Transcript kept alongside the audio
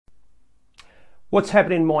What's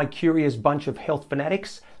happening, my curious bunch of health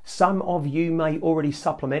fanatics? Some of you may already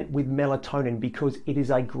supplement with melatonin because it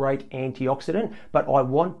is a great antioxidant, but I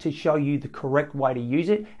want to show you the correct way to use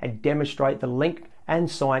it and demonstrate the link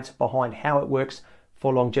and science behind how it works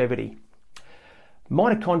for longevity.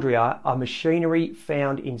 Mitochondria are machinery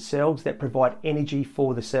found in cells that provide energy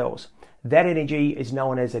for the cells. That energy is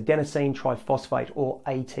known as adenosine triphosphate, or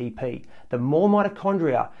ATP. The more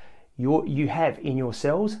mitochondria you have in your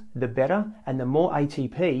cells, the better, and the more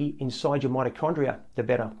ATP inside your mitochondria, the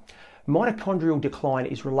better. Mitochondrial decline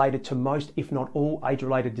is related to most, if not all,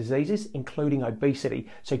 age-related diseases, including obesity.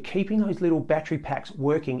 So keeping those little battery packs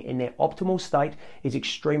working in their optimal state is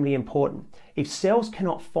extremely important. If cells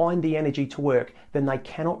cannot find the energy to work, then they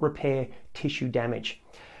cannot repair tissue damage,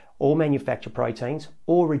 or manufacture proteins,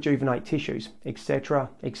 or rejuvenate tissues, etc.,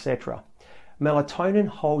 etc. Melatonin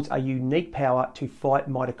holds a unique power to fight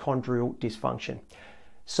mitochondrial dysfunction.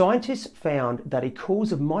 Scientists found that a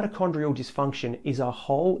cause of mitochondrial dysfunction is a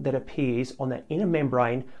hole that appears on the inner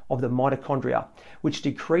membrane of the mitochondria, which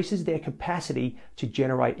decreases their capacity to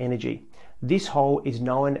generate energy. This hole is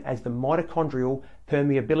known as the mitochondrial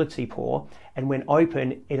permeability pore, and when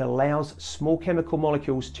open, it allows small chemical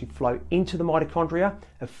molecules to flow into the mitochondria,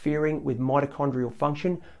 interfering with mitochondrial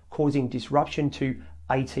function, causing disruption to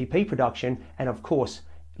ATP production, and of course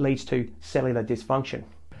leads to cellular dysfunction.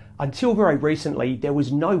 Until very recently, there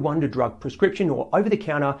was no wonder drug, prescription or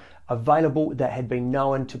over-the-counter available that had been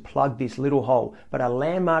known to plug this little hole, but a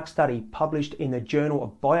landmark study published in the Journal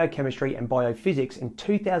of Biochemistry and Biophysics in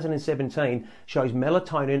 2017 shows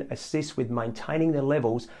melatonin assists with maintaining the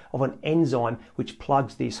levels of an enzyme which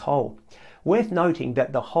plugs this hole. Worth noting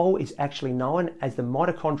that the hole is actually known as the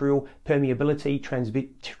mitochondrial permeability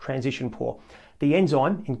transition pore. The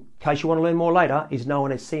enzyme, in case you want to learn more later, is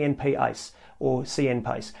known as CNPase or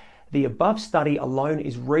CNPase. The above study alone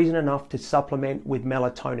is reason enough to supplement with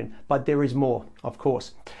melatonin, but there is more, of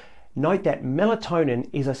course. Note that melatonin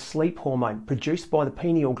is a sleep hormone produced by the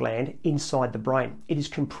pineal gland inside the brain. It is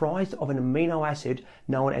comprised of an amino acid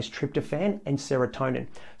known as tryptophan and serotonin.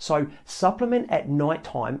 So supplement at night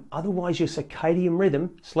time, otherwise your circadian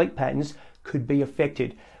rhythm, sleep patterns, could be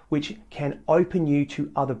affected, which can open you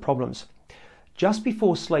to other problems. Just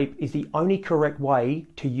before sleep is the only correct way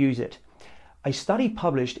to use it. A study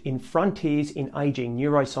published in Frontiers in Aging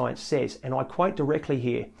Neuroscience says, and I quote directly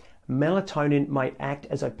here, melatonin may act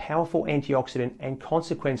as a powerful antioxidant and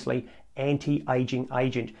consequently anti-aging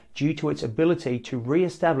agent due to its ability to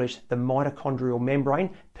re-establish the mitochondrial membrane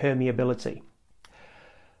permeability.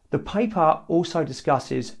 The paper also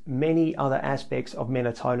discusses many other aspects of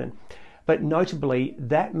melatonin, but notably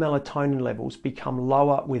that melatonin levels become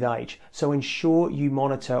lower with age, so ensure you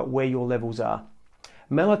monitor where your levels are.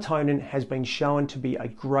 Melatonin has been shown to be a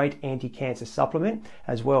great anti-cancer supplement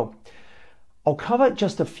as well. I'll cover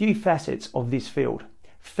just a few facets of this field.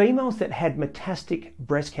 Females that had metastatic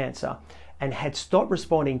breast cancer and had stopped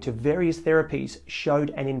responding to various therapies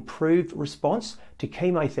showed an improved response to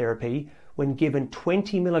chemotherapy when given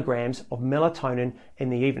 20 milligrams of melatonin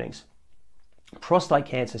in the evenings. Prostate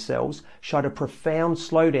cancer cells showed a profound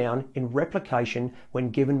slowdown in replication when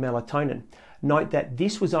given melatonin. Note that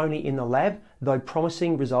this was only in the lab, though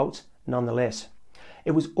promising results nonetheless.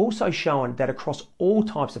 It was also shown that across all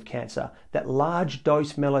types of cancer, that large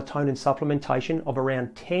dose melatonin supplementation of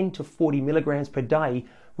around 10 to 40 milligrams per day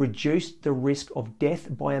reduced the risk of death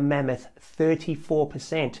by a mammoth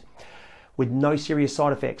 34% with no serious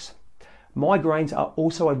side effects. Migraines are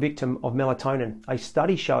also a victim of melatonin. A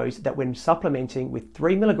study shows that when supplementing with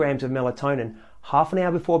 3 milligrams of melatonin half an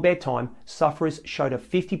hour before bedtime, sufferers showed a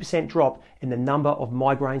 50% drop in the number of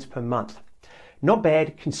migraines per month. Not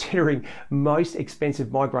bad considering most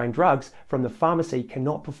expensive migraine drugs from the pharmacy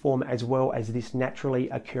cannot perform as well as this naturally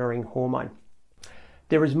occurring hormone.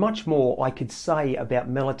 There is much more I could say about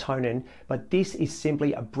melatonin, but this is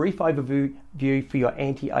simply a brief overview for your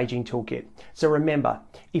anti-aging toolkit. So remember,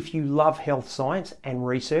 if you love health science and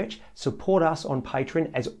research, support us on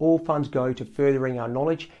Patreon as all funds go to furthering our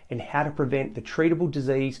knowledge in how to prevent the treatable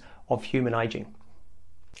disease of human aging.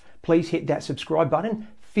 Please hit that subscribe button,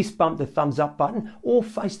 fist bump the thumbs up button, or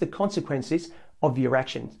face the consequences of your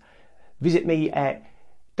actions. Visit me at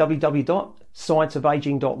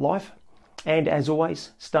www.scienceofaging.life. And as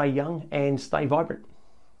always, stay young and stay vibrant.